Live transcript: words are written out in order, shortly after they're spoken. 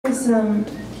you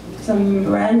some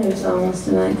brand new songs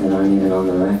tonight that aren't even on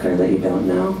the record that you don't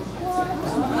know.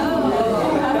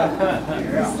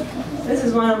 This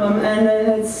is one of them, and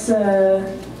it's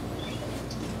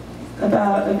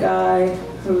about a guy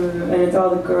who, and it's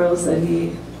all the girls that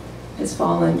he has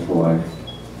fallen for.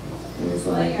 And it's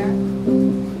like,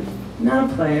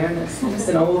 not a player, it's just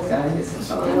an old guy who's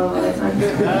falling in love all the time.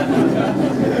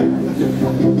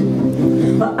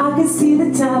 Well, I could see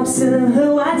the tops of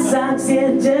her white socks,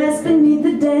 yeah, just beneath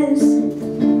the desk.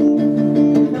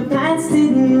 Her pants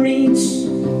didn't reach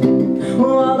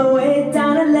all the way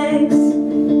down her legs.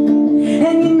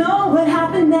 And you know what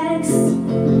happened next?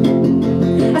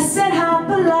 I said hi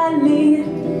politely,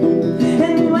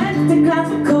 and we went to class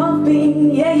for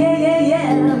coffee. Yeah, yeah, yeah,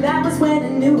 yeah. That was when I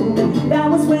knew. That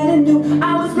was when I knew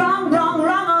I was wrong, wrong,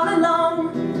 wrong all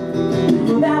along.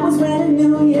 Well, that was when I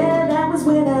knew. Yeah, that was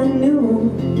when I knew.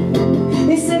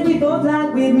 They said we both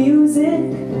like weird music,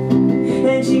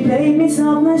 and she played me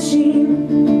some machine.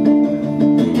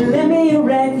 And lent me a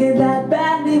record that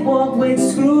badly walked, which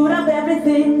screwed up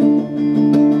everything.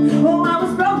 Oh, I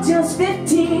was broke just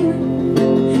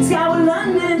 15. Scoured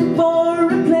London for a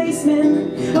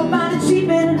replacement. I found a cheap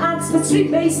in an Oxford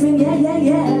Street basement. Yeah, yeah,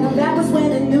 yeah. That was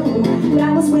when I knew.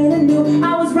 That was when I knew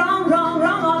I was wrong, wrong,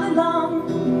 wrong all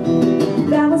along.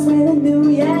 That was when I knew.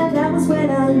 Yeah, that was when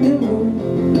I knew.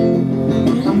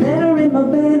 I met her in my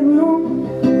bedroom.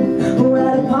 We're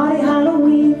at a party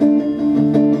Halloween,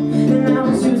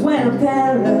 and she was wearing a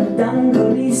pair of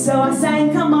dungarees. So I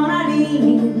sang, come on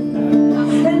Eileen,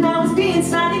 and I was being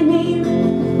slightly mean,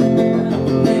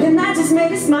 and I just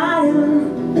made her smile,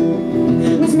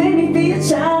 which made me feel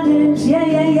childish. Yeah,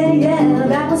 yeah, yeah, yeah.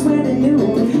 That was when I knew.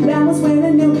 That was when I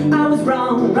knew I was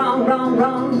wrong, wrong, wrong,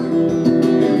 wrong.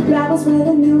 That was when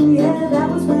I knew. Yeah, that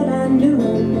was when I knew.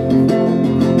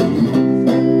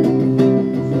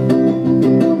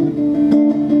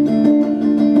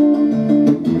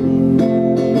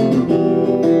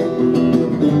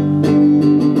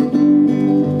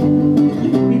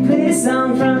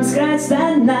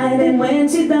 That night, and when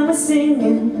she done with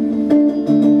singing,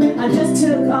 I just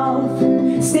took off,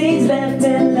 stage left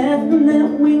and left, and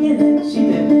then winging it. She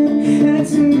did.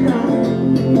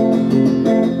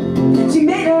 She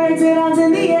made her exit arms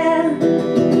in the air.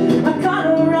 I caught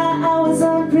her right, I was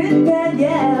unprepared.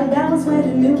 Yeah, that was when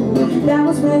I knew. That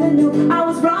was when I knew I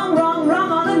was wrong, wrong,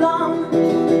 wrong all along.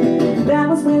 That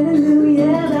was when I knew.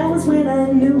 Yeah, that was when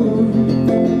I knew.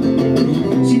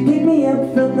 She picked me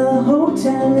up from the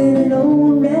hotel in an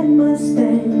old red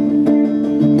Mustang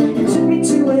and took me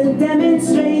to a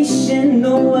demonstration,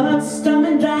 no upstart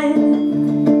and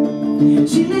drying.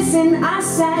 She listened, I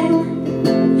sang,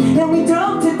 and we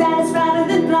drove to Dallas rather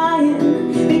than flying,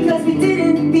 because we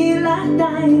didn't feel like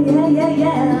dying. Yeah, yeah,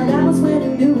 yeah. That was when I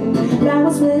knew. That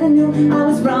was when I knew I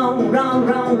was wrong, wrong,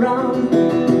 wrong, wrong.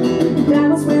 That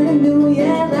was when I knew.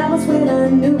 Yeah, that was when I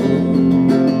knew.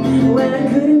 When I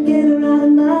couldn't get her out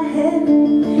of my head,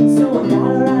 so I got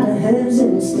her out of hers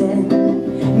instead.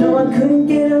 No, I couldn't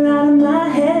get her out of my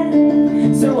head,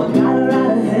 so I got her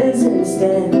out of hers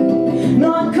instead.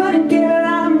 No, I couldn't get her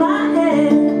out of my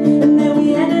head, and then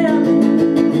we ended up.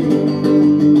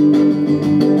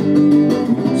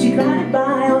 She glided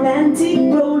by on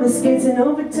antique roller skates and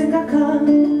overtook our car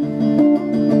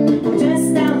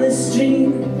just down the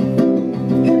street,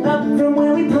 up from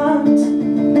where we parked.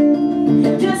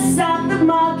 Just south of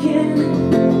Market,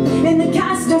 in the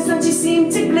cast of sun she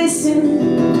seemed to glisten,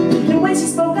 and when she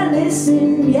spoke I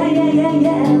listened. Yeah, yeah, yeah,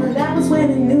 yeah. That was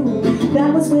when I knew.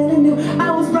 That was when I knew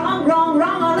I was wrong, wrong,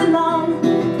 wrong all along.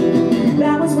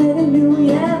 That was when I knew.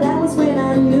 Yeah, that was when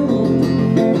I knew.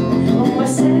 Oh, I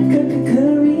said cook a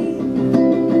curry,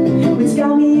 which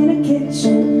got me in a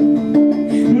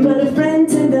kitchen, but a friend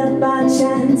turned up by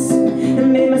chance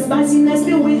and made my spicy